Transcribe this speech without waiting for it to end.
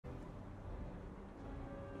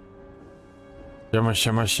Siema,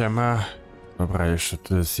 siema, siema. Dobra, jeszcze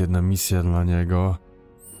tu jest jedna misja dla niego.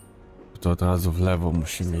 To od razu w lewo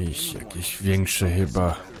musimy iść. Jakiś większy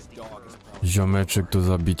chyba ziomeczek do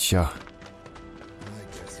zabicia.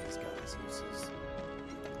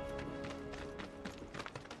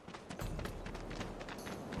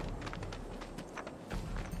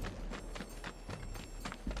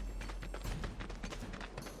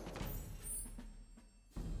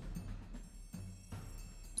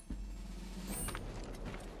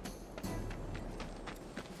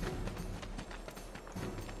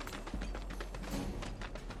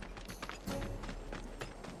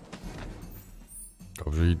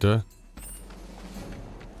 Dobrze idę.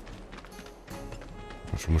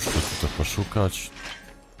 Już muszę tutaj poszukać.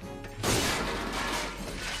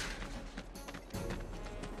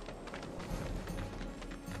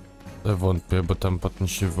 Ale wątpię, bo tam potem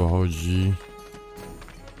się wychodzi.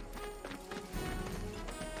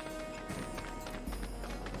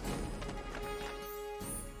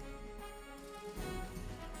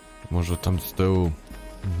 Może tam z tyłu.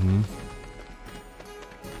 Mhm.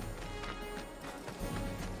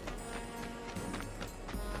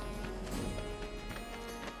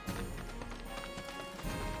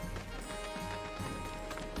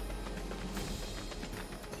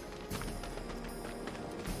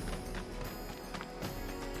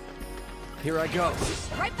 Here I go.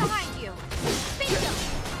 Right behind you. Bingo.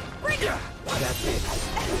 Bring it. That's it.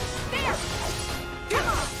 There. Come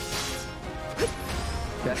on.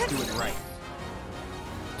 Best do it right.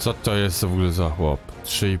 Co to jest w ogóle za chłop?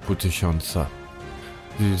 3,5 tysiąca.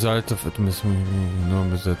 The result of it must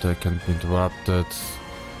be that I can't be interrupted.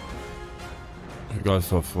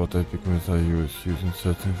 Regardless of what I become I use using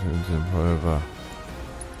certain them, however.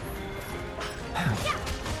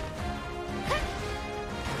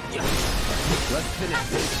 Let's finish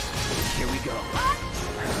this. Here we go.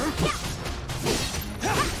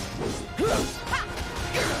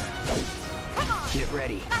 Get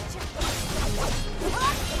ready.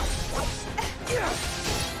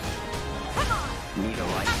 Need a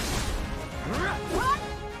light.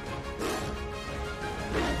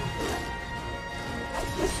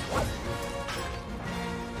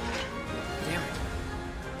 Damn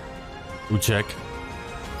it. Uciekł.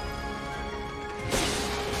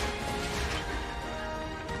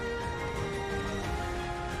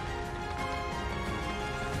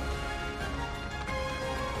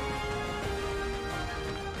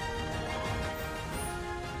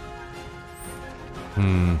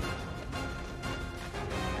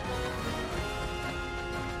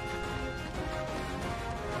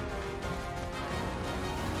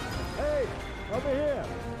 Hey, over here!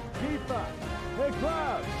 Tifa! Hey,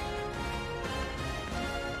 Cloud!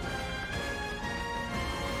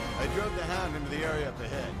 I drove the hound into the area up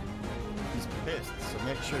ahead. He's pissed, so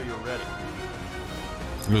make sure you're ready.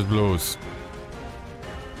 Blues, blues.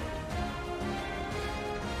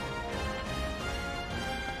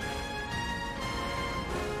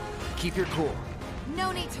 Keep your cool.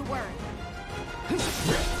 No need to worry.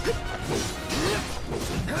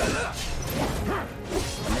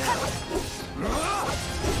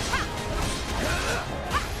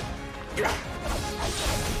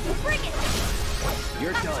 Bring it.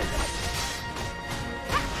 You're done.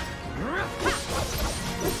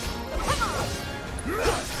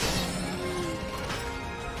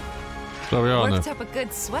 Sprawione. Worked up a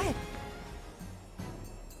good sweat.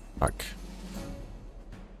 Tak.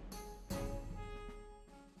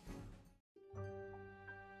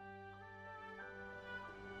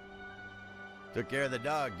 Took care of the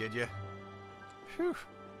dog, did you? Phew,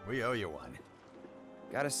 we owe you one.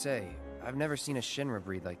 Gotta say, I've never seen a Shinra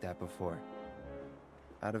breed like that before.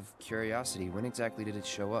 Out of curiosity, when exactly did it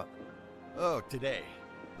show up? Oh, today.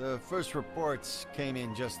 The first reports came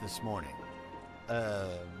in just this morning.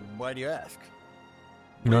 Why do you ask?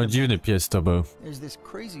 No, dziwny pies to był. There's this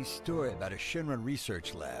crazy story about a Shinra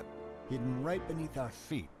research lab hidden right beneath our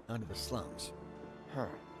feet under the slums. Huh.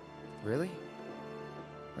 Really?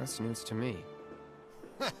 That's news to me.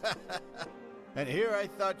 And here I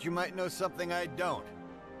thought you might know something I don't.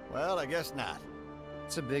 Well, I guess not.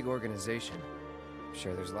 It's a big organization. I'm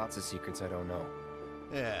sure there's lots of secrets I don't know.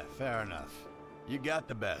 Yeah, fair enough. You got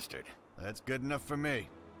the bastard. That's good enough for me.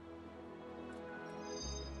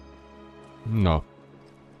 No.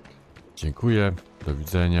 Dziękuję. Do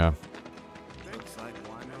widzenia.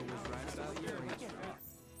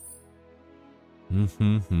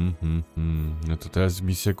 No to teraz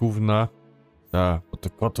misja główna. Tak, o te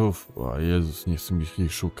kotów. O Jezus, nie chcę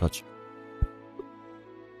ich szukać.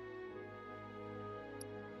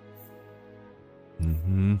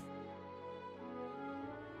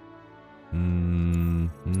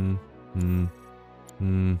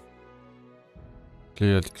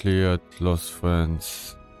 Cleared, lost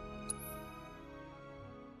friends.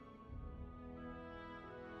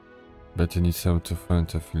 Better need some to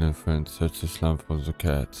find a feeling friend, search the slum for the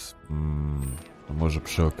cats. To może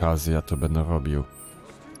przy okazji ja to będę robił.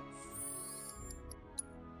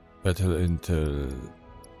 Battle Intel.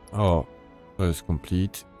 O, to jest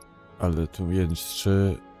complete. Ale tu 1 z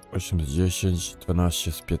 3, 8 z 10,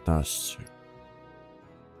 12 z 15.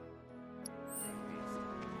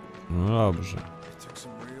 No dobrze.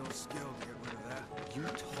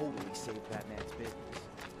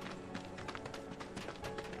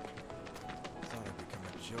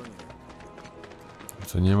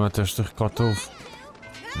 Co, nie ma też tych kotów?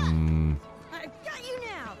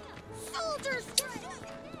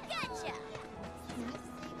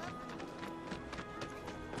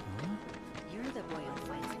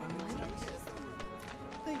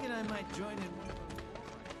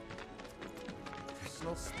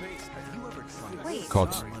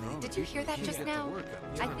 Kot. Did you hear that just now?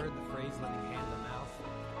 I think...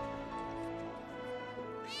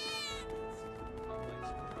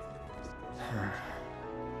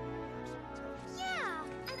 Yeah,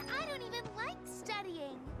 and I don't even like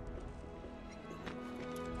studying.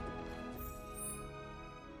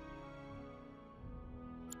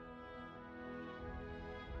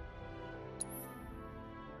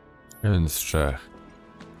 Jeden z 3.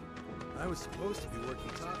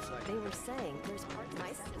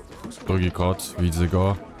 Drugi kot, widzę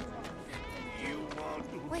go.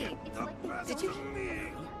 Wait, did you...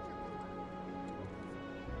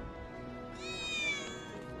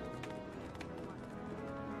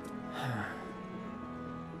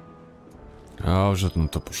 Dobrze, no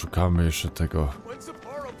to poszukamy jeszcze tego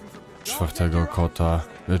 4. kota,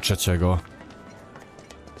 3.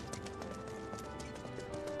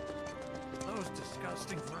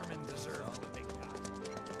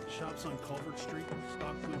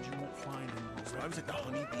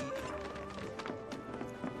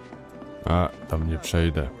 A, tam nie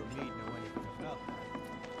przejdę.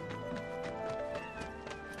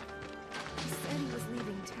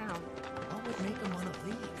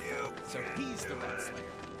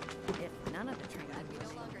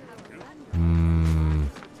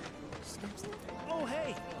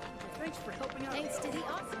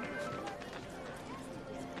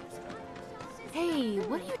 Hey,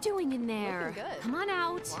 what are you doing in there? Come on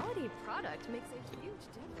out. Quality product makes a huge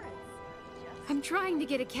difference. I'm trying to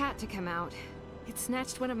get a cat to come out. It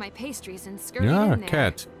snatched one of my pastries and scurried Yeah, in there.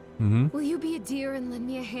 cat. Will you be a dear and lend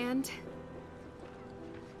me a hand?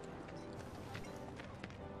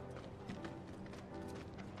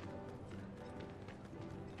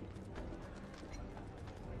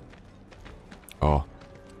 O.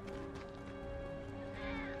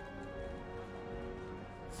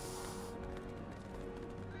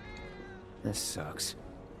 This sucks.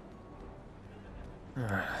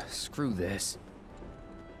 Screw this.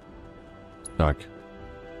 Tak.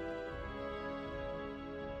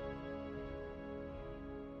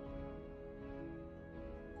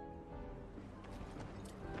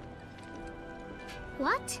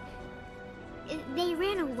 What? They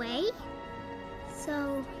ran away?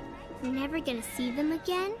 So, we're never gonna see them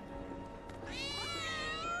again?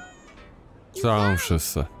 Są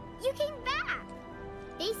wszyscy. You came back!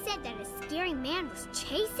 They said that a scary man was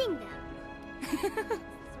chasing them.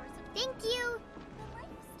 Thank you!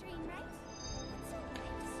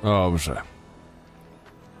 Dobrze.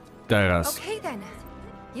 Teraz. Okay then.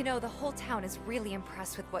 You know, the whole town is really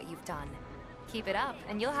impressed with what you've done. Keep it up,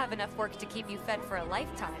 and you'll have enough work to keep you fed for a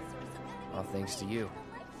lifetime. All thanks to you.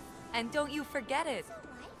 And don't you forget it.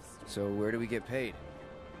 So where do we get paid?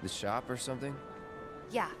 The shop or something?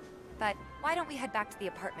 Yeah, but why don't we head back to the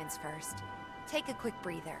apartments first? Take a quick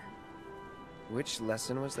breather. Which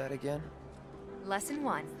lesson was that again? Lesson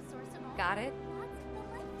 1. Got it?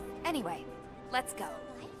 Anyway, let's go.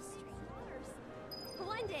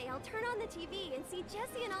 One day I'll turn on the TV and see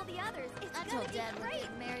Jesse and all the others. It's gonna be great.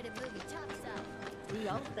 Married and movie chops up. We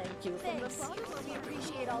all thank you from the Thanks. bottom. We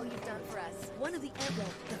appreciate all you've done for us. One of the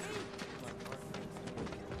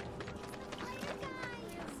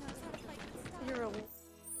You're a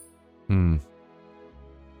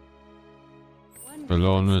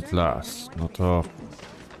Zielony las. No to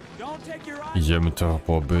idziemy to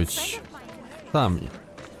pobyć sami.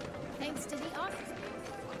 Thanks to the office.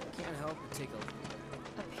 Can't help but take a look.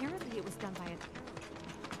 Apparently it was done by a...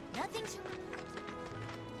 Nothing to...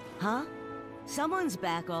 Huh? Someone's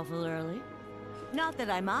back awful early. Not that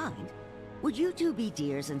I mind. Would you two be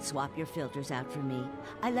dears and swap your filters out for me?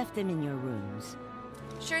 I left them in your rooms.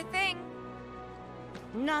 Sure thing.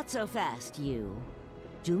 Not so fast, you.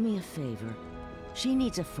 Do me a favor. She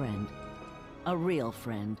needs a friend. A real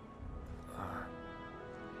friend.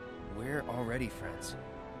 We're already friends.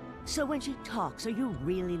 So when she talks, are you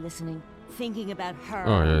really listening? Thinking about her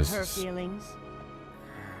Oh, and yes. her feelings?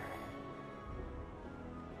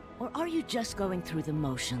 Or are you just going through the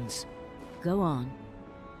motions? Go on.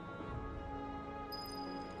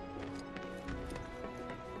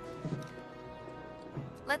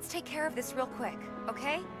 Let's take care of this real quick,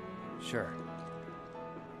 okay? Sure.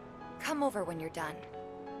 Come over when you're done.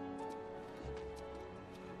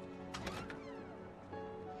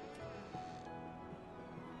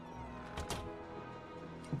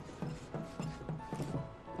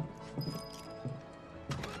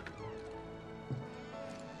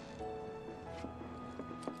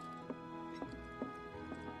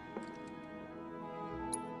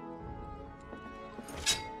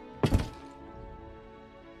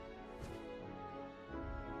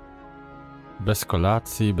 Bez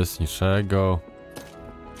kolacji, bez niczego.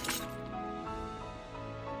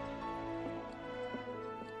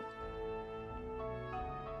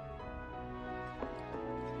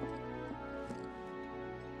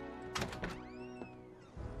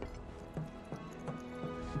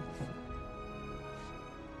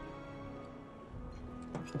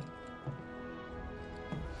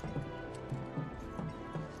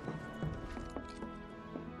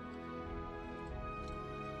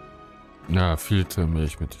 A, filtry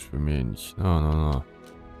mieliśmy też wymienić. No.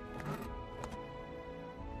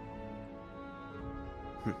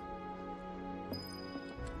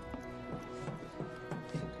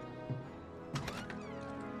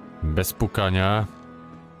 Bez pukania.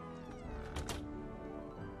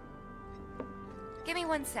 Give me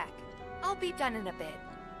 1 sec. I'll be done in a bit.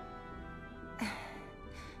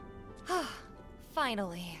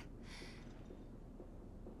 Finally.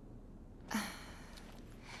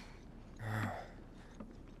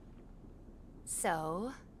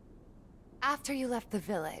 So, after you left the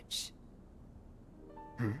village,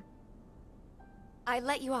 I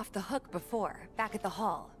let you off the hook before, back at the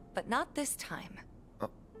hall, but not this time.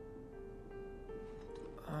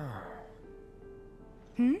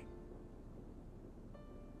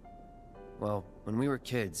 Well, when we were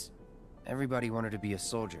kids, everybody wanted to be a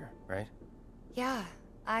soldier, right? Yeah,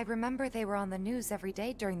 I remember they were on the news every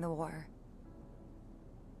day during the war.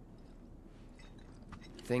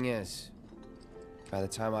 Thing is, by the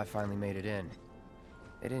time I finally made it in,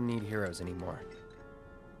 they didn't need heroes anymore.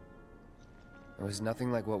 It was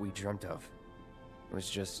nothing like what we dreamt of. It was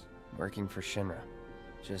just working for Shinra.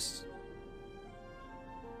 Just...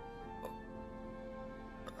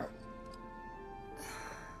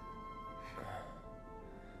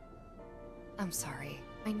 I'm sorry.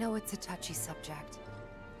 I know it's a touchy subject.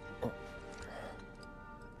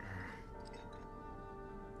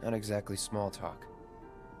 Not exactly small talk.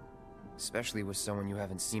 Especially with someone you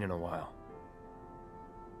haven't seen in a while.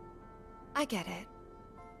 I get it.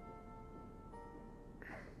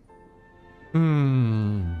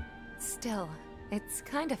 Still, it's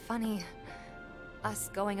kind of funny. Us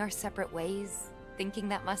going our separate ways, thinking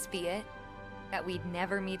that must be it. That we'd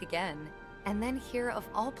never meet again. And then here, of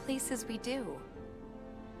all places, we do.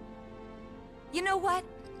 You know what?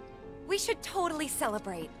 We should totally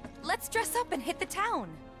celebrate. Let's dress up and hit the town.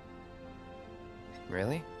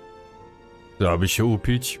 Really? Dałoby się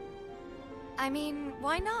upić. I mean,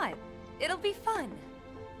 why not? It'll be fun.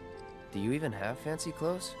 Do you even have fancy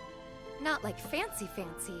clothes? Not like fancy,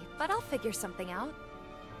 but I'll figure something out.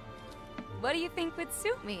 What do you think would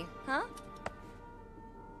suit me, huh?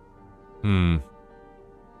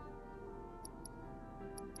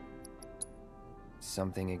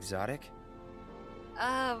 Something exotic?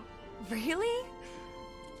 Really?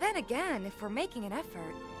 Then again, if we're making an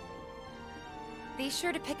effort, be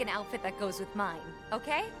sure to pick an outfit that goes with mine,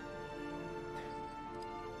 okay?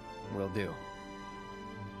 Will do.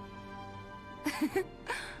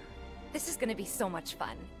 This is gonna be so much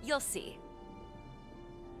fun. You'll see.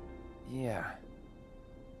 Yeah.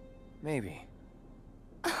 Maybe.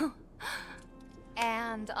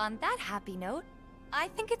 And on that happy note, I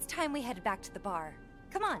think it's time we head back to the bar.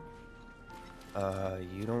 Come on.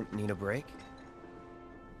 You don't need a break?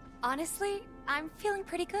 Honestly, I'm feeling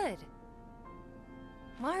pretty good.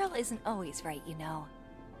 Marl isn't always right, you know.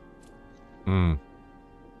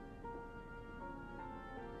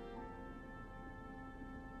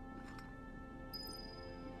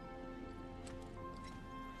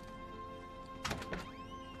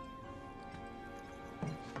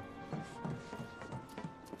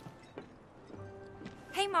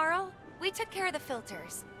 Hey, Marl. We took care of the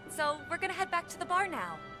filters, so we're gonna head back to the bar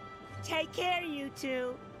now. Take care, you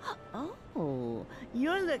two. Oh,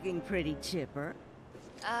 you're looking pretty chipper.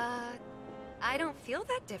 I don't feel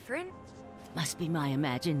that different. Must be my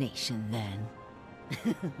imagination, then.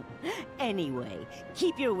 Anyway,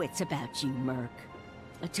 keep your wits about you, Merc.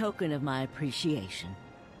 A token of my appreciation.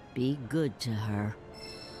 Be good to her.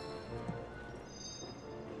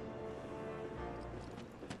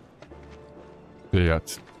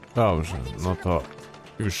 Wyjad. Dobrze, no to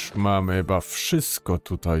już mamy chyba wszystko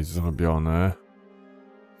tutaj zrobione.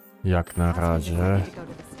 Jak na razie.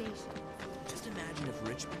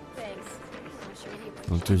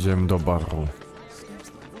 No to idziemy do baru.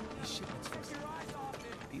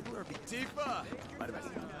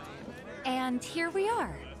 And here we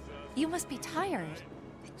are. You must be tired.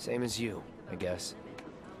 Same as you, I guess.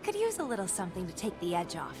 Could use a little something to take the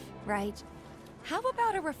edge off, right? How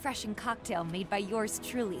about a refreshing cocktail made by yours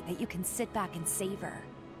truly that you can sit back and savor?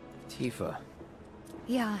 Tifa.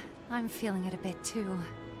 Yeah, I'm feeling it a bit too.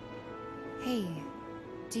 Hey,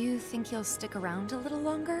 do you think you'll stick around a little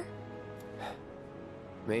longer?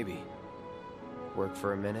 Maybe. Work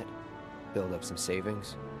for a minute, build up some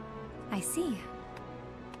savings. I see.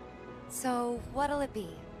 So, what'll it be?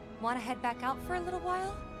 Want to head back out for a little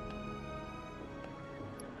while?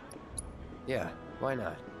 Yeah, why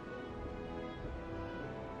not?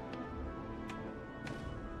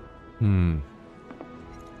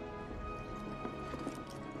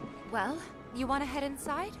 Well, you want to head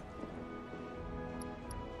inside?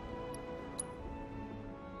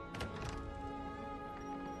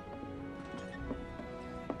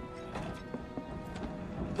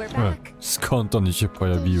 We're back. Skąd oni się Did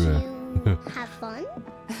pojawiły? you have fun?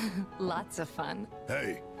 Lots of fun.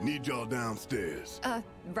 Hey, need y'all downstairs.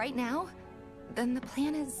 Right now? Then the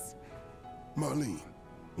plan is... Marlene,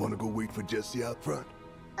 wanna go wait for Jesse out front?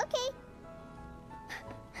 Okay.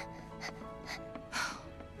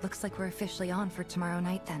 Looks like we're officially on for tomorrow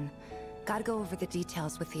night then. Gotta go over the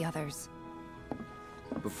details with the others.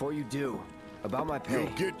 Before you do, about my pay.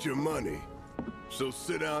 You'll get your money. So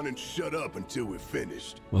sit down and shut up until we're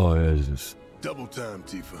finished. O Jezus. Double time,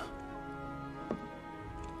 Tifa.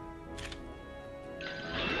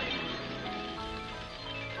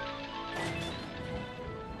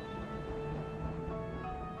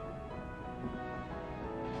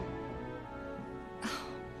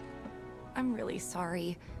 I'm really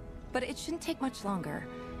sorry, but it shouldn't take much longer.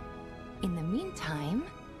 In the meantime...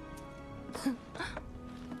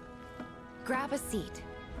 grab a seat.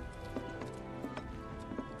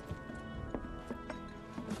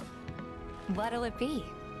 What'll it be?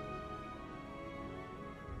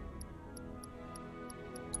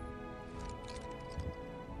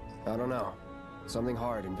 I don't know. Something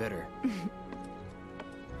hard and bitter.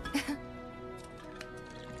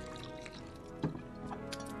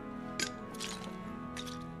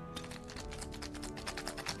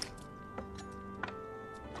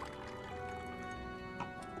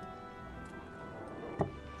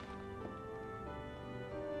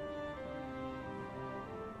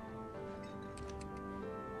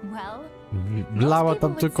 Well, Wlała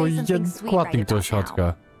tam tylko jeden składnik do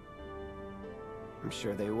środka. I'm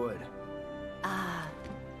sure they would. ah,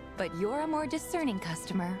 but you're a more discerning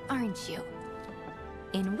customer, aren't you?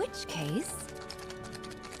 In which case...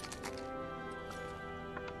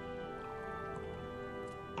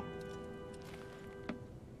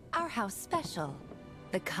 our house special,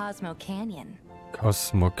 the Cosmo Canyon.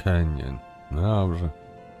 Cosmo Canyon. Dobrze.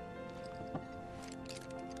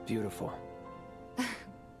 Beautiful.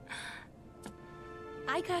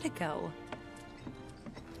 I gotta go.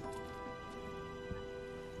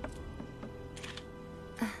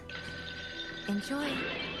 Enjoy.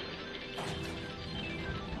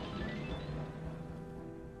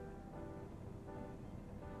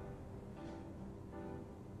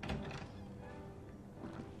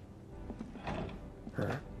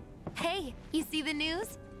 Huh? Hey, you see the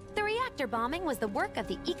news? The reactor bombing was the work of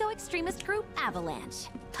the eco-extremist group Avalanche.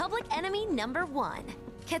 Public enemy #1.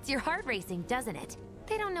 Gets your heart racing, doesn't it?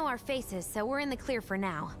 They don't know our faces, so we're in the clear for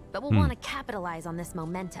now. But we'll want to capitalize on this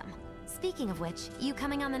momentum. Speaking of which, you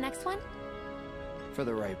coming on the next one? For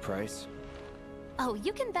the right price. Oh,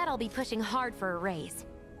 you can bet I'll be pushing hard for a raise.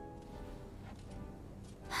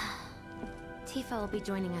 Tifa will be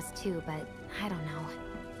joining us too, but I don't know.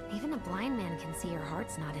 Even a blind man can see her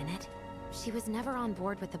heart's not in it. She was never on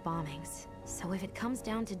board with the bombings, so if it comes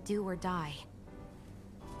down to do or die,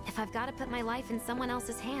 if I've got to put my life in someone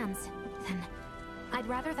else's hands, then I'd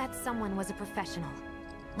rather that someone was a professional,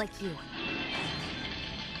 like you.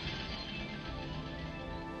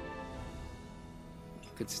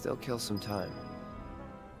 Could still kill some time.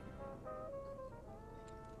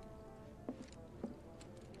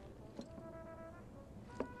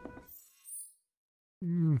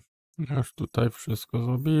 Już tutaj wszystko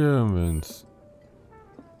zrobiłem, więc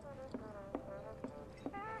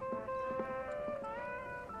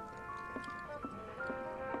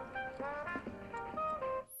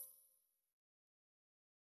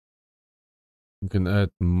You can add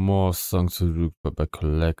more songs to the group by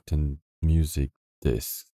collecting music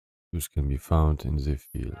discs, which can be found in the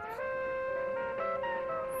field.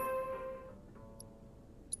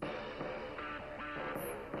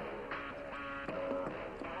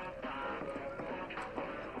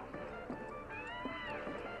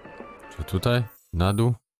 Czy tutaj? Na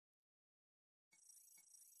dół?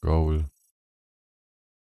 Goal.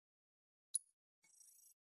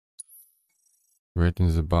 Wait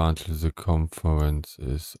in the bar until the conference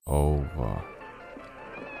is over.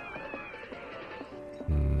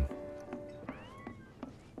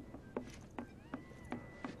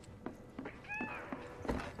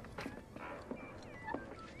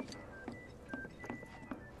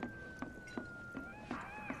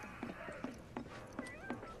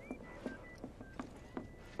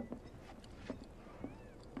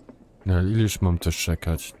 No, ileż mam też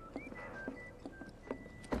czekać?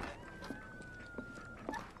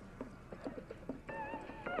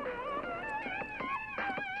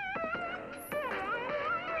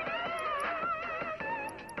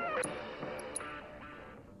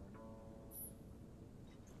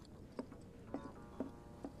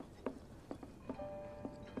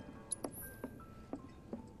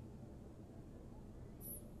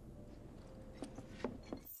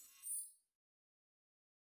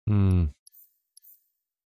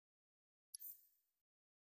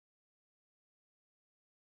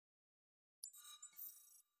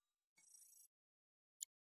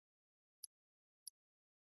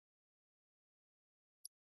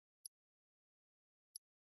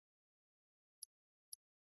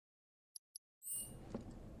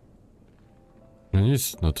 No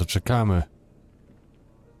nic, no to czekamy.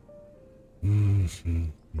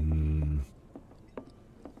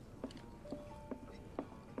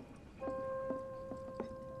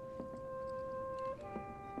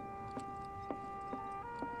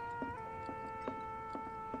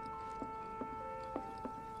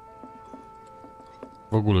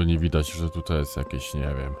 W ogóle nie widać, że tutaj jest jakieś,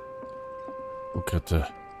 nie wiem,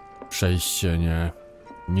 ukryte przejście, nie?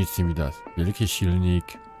 Nic nie widać. Wielki silnik.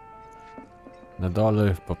 Na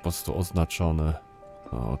dole po prostu oznaczone.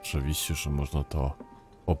 No oczywiście, że można to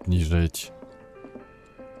obniżyć.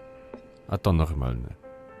 A to normalny.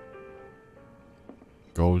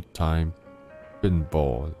 Gold Time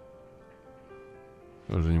Pinball.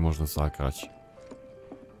 To, że nie można zagrać.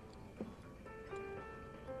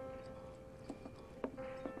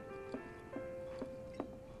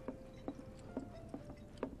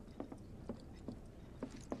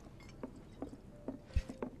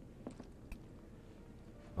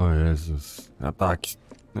 O Jezus, a tak,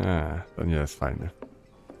 nie, to nie jest fajne.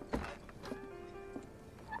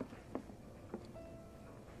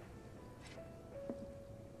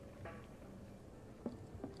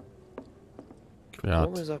 Kwiat.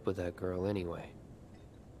 What was up with that girl anyway?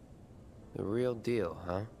 The real deal,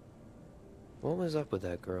 huh? What was up with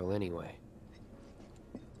that girl anyway?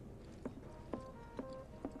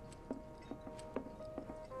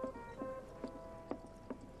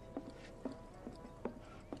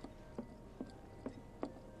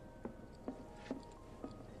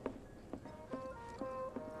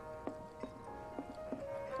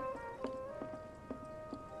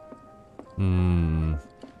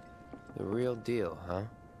 The real deal, huh?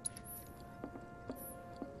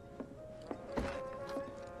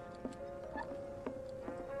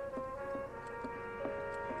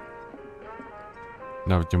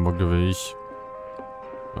 Nawet nie mogę wyjść.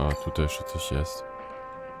 O, tutaj jeszcze coś jest.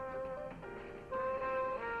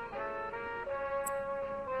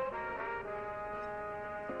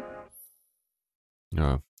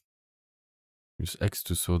 No. Use X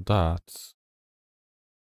to show that.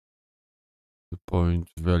 The point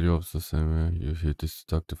value of the same if it is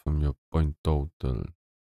deducted from your point total.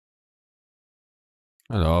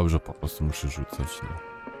 No dobrze, po prostu muszę rzucać,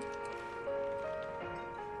 no.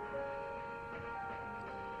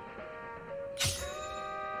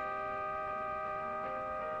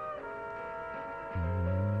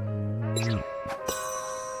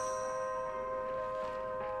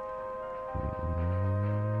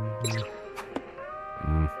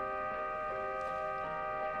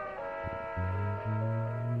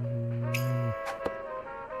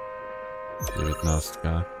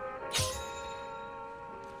 Dziewiętnastka.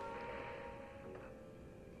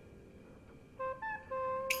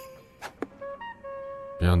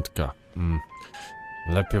 Piątka.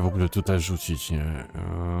 Lepiej w ogóle tutaj rzucić, nie?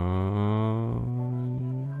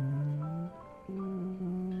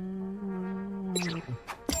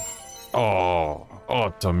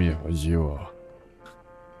 O to mi chodziło.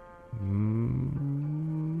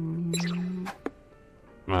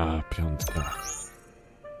 A, piątka.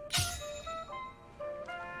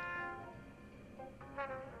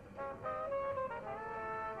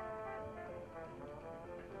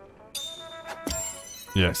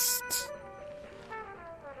 Jest.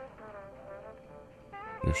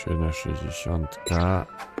 Już jedna 60.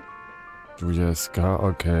 20,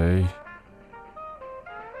 okej.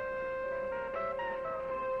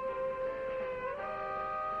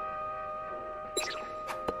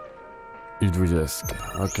 I 20,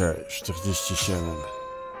 okej, 47.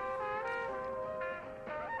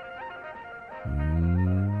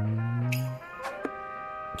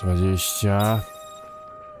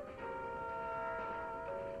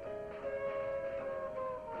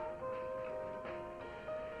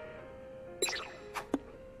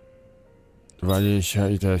 20.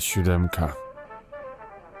 I teraz 7.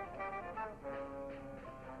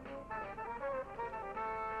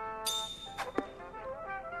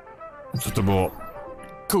 Co to było?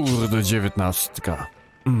 Kurde, 19.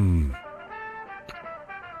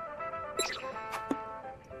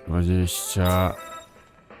 20.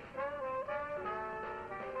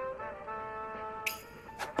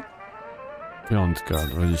 Piątka,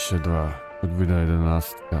 22. Podwójna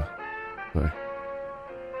 11. Tutaj.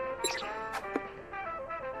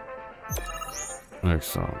 Jak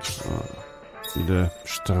są? Idę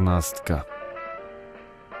 14.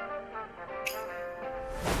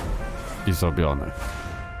 I zrobione.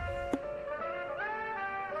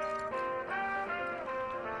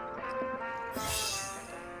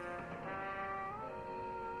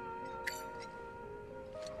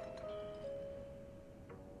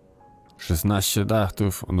 Szesnaście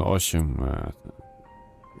dachtów, on 8.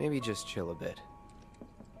 Maybe just chill a bit.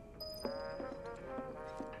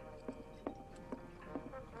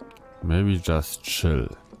 Maybe just chill.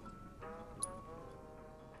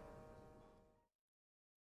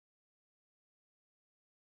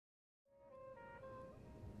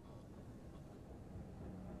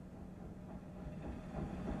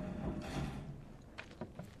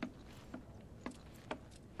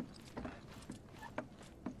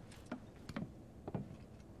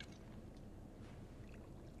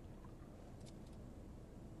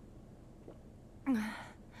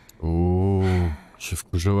 Się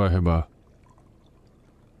wkurzyła chyba.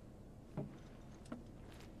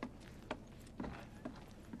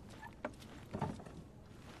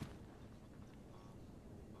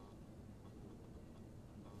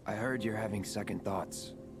 I heard you're having second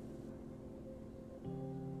thoughts.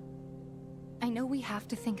 I know we have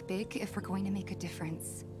to think big if we're going to make a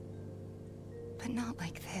difference. But not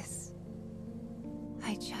like this.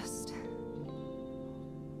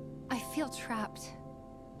 I feel trapped.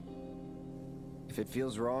 If it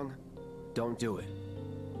feels wrong, don't do it.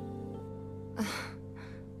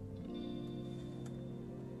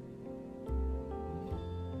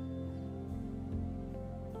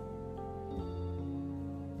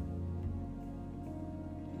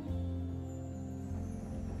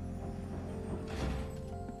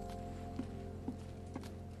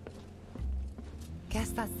 Guess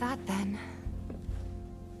that's that then.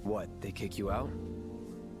 What, they kick you out?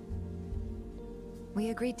 We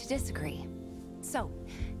agreed to disagree. So,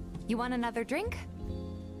 you want another drink?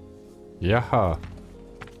 Jaha.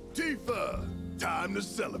 Tifa, time to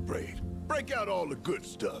celebrate. Break out all the good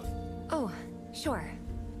stuff. Oh, sure.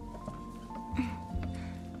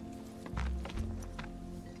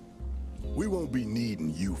 We won't be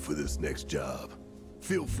needing you for this next job.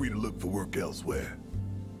 Feel free to look for work elsewhere.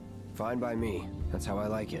 Fine by me. That's how I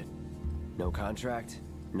like it. No contract,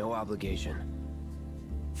 no obligation.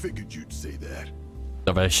 Figured you'd say that.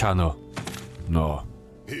 Dawaj siano. No.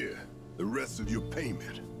 Here, the rest of your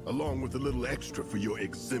payment, along with a little extra for your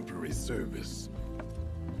exemplary service.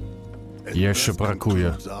 And Jeszcze that brakuje.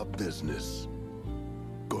 concludes our business.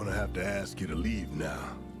 Gonna have to ask you to leave now.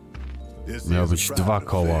 This Miało is a być private 2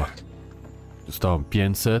 koła. affair. Dostałem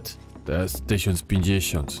 500, teraz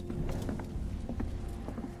 1050.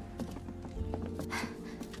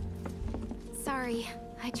 Sorry,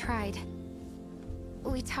 I tried.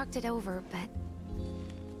 We talked it over, but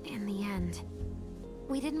in the end,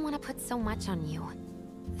 we didn't want to put so much on you.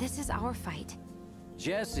 This is our fight.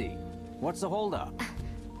 Jesse, what's the holdup?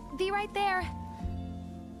 Be right there.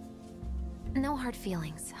 No hard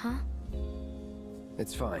feelings, huh?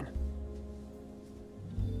 It's fine.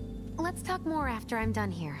 Let's talk more after I'm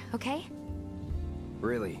done here, okay?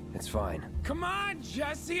 Really, it's fine. Come on,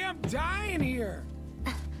 Jesse, I'm dying here.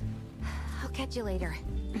 I'll catch you later.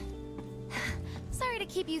 Sorry to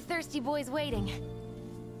keep you thirsty boys waiting.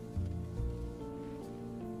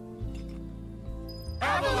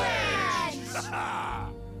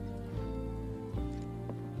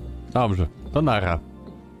 Dobrze, to nara.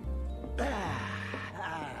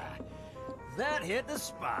 That hit the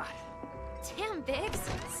spot. Damn, Biggs,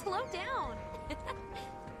 slow down.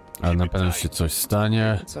 Ale na pewno się coś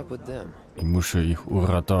stanie What's up with them? i muszę ich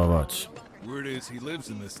uratować. Word is he lives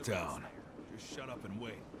in this town. Just shut up and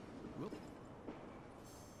wait.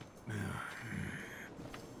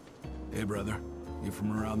 Hey, brother. You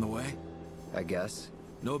from around the way? I guess.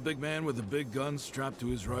 Know a big man with a big gun strapped to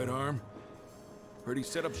his right arm? Heard he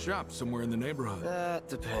set up shop somewhere in the neighborhood. That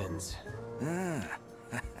depends. Ah.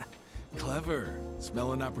 Clever.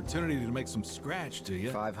 Smell an opportunity to make some scratch, do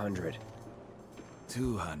you? 500.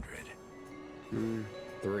 200.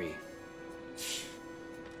 3.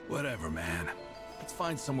 Whatever, man. Let's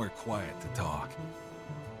find somewhere quiet to talk.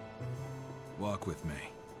 Walk with me.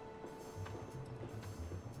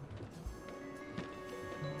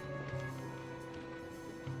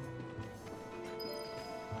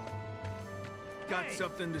 Got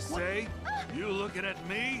something to say? You looking at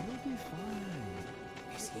me? You'll be fine.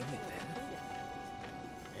 Is he anything?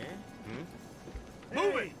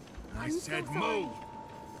 Move it! I said move!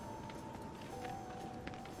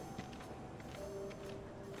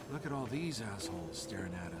 Look at all these assholes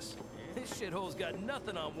staring at us. This shithole's got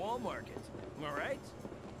nothing on Walmart. Am I right?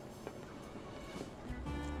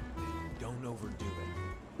 Don't overdo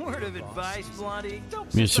it. Word of advice, Blondie.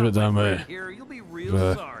 Don't Mi się wydaje, right here. You'll be real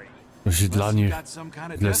że sorry. jeśli dla nich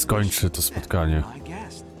źle skończy to spotkanie.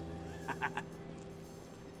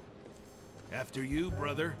 After you,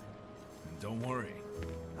 brother. And don't worry,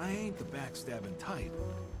 I ain't the backstabbing type.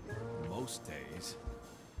 Most days.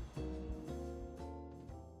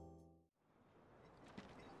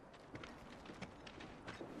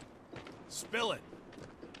 Spill it.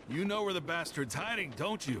 You know where the bastard's hiding,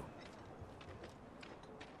 don't you?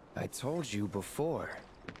 I told you before.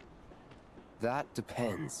 That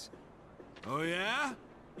depends. Oh yeah?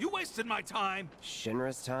 You wasted my time.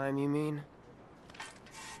 Shinra's time, you mean?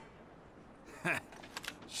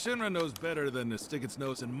 Shinra knows better than to stick its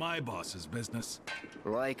nose in my boss's business.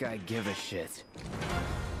 Like I give a shit.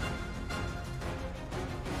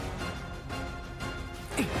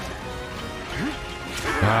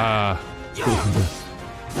 Ah, kurde.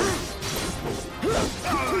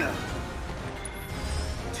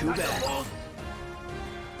 Too bad.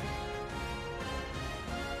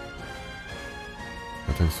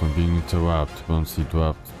 Potem są biegnięte łap, bądź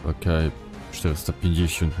łap, okej,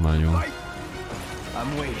 450 mają.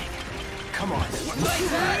 I'm waiting. Come on. This is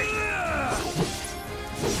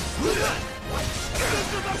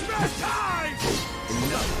the best time!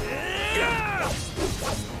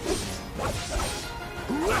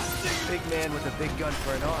 Big man with a big gun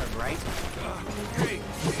for an arm, right? Hey,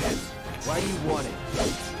 Why do you want it?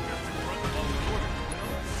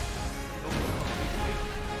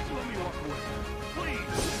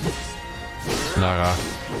 Lara.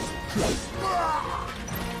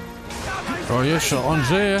 O, jeszcze on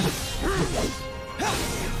żyje.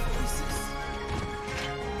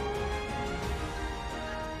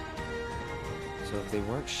 So if they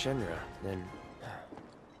weren't Shinra, then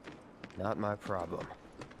not my problem.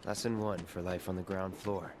 Lesson 1 for life on the ground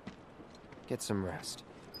floor. Get some rest.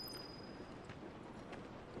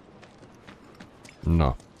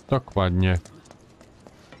 No, dokładnie.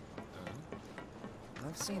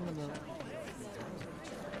 I've seen them all.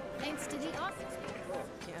 Thanks to the office.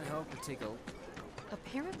 Can't help but take a...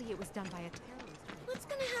 Apparently it was done by a terrorist. What's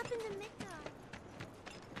gonna happen to Mika?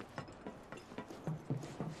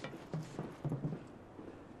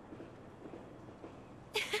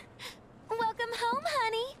 Welcome home,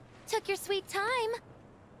 honey. Took your sweet time.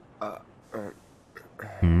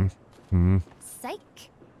 Psych.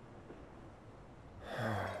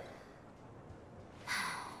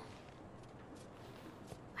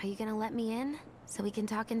 Are you gonna let me in so we can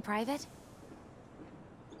talk in private?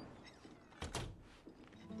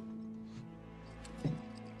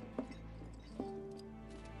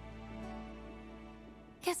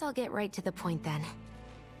 Guess I'll get right to the point then.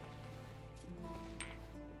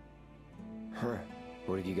 Huh.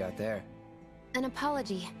 What have you got there? An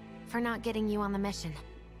apology for not getting you on the mission.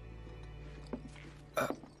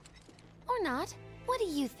 Or not. What do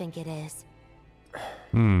you think it is?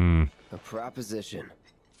 A proposition.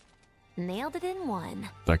 Nailed it in one.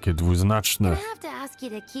 Takie dwuznaczne. I have to ask you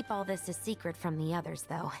to keep all this a secret from the others,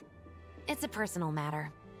 though. It's a personal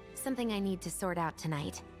matter. Something I need to sort out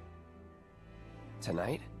tonight.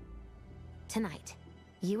 Tonight? Tonight.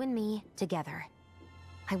 You and me, together.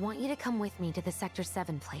 I want you to come with me to the Sector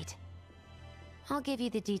 7 plate. I'll give you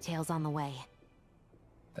the details on the way.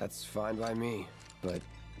 That's fine by me, but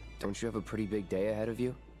don't you have a pretty big day ahead of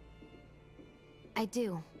you? I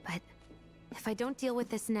do, but if I don't deal with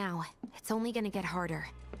this now, it's only gonna get harder.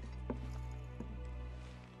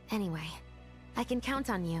 Anyway, I can count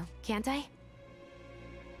on you, can't I?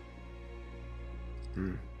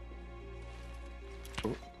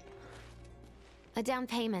 A down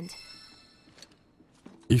payment.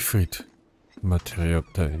 Ifrit. Material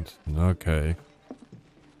obtained. Okay.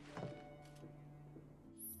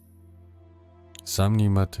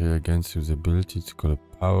 Summoning material against you the ability to call a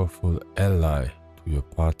powerful ally to your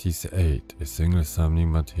party's aid. A single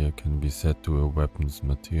summoning material can be set to a weapon's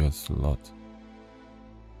material slot.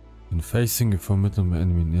 When facing a formidable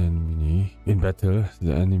enemy in battle,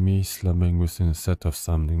 the enemy slumbering within a set of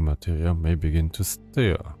summoning material may begin to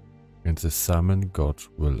stir, and the summoned god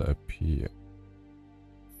will appear.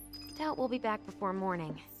 Doubt we'll be back before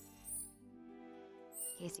morning.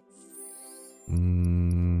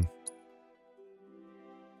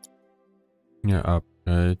 Nie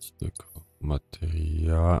upgrade, tylko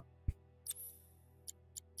materia.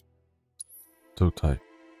 Tutaj.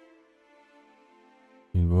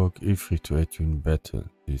 Invoke Ifrit to aid you in battle.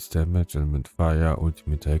 Use damage, element fire,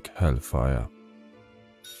 ultimate attack, hellfire.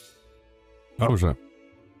 Dobrze.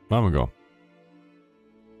 Mamy go.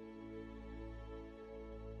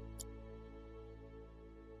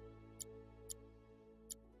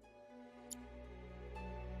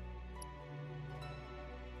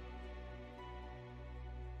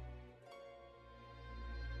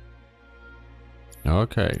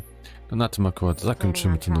 Okej, to na tym akurat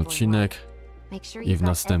zakończymy ten odcinek i w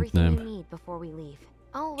następnym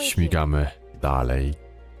śmigamy dalej.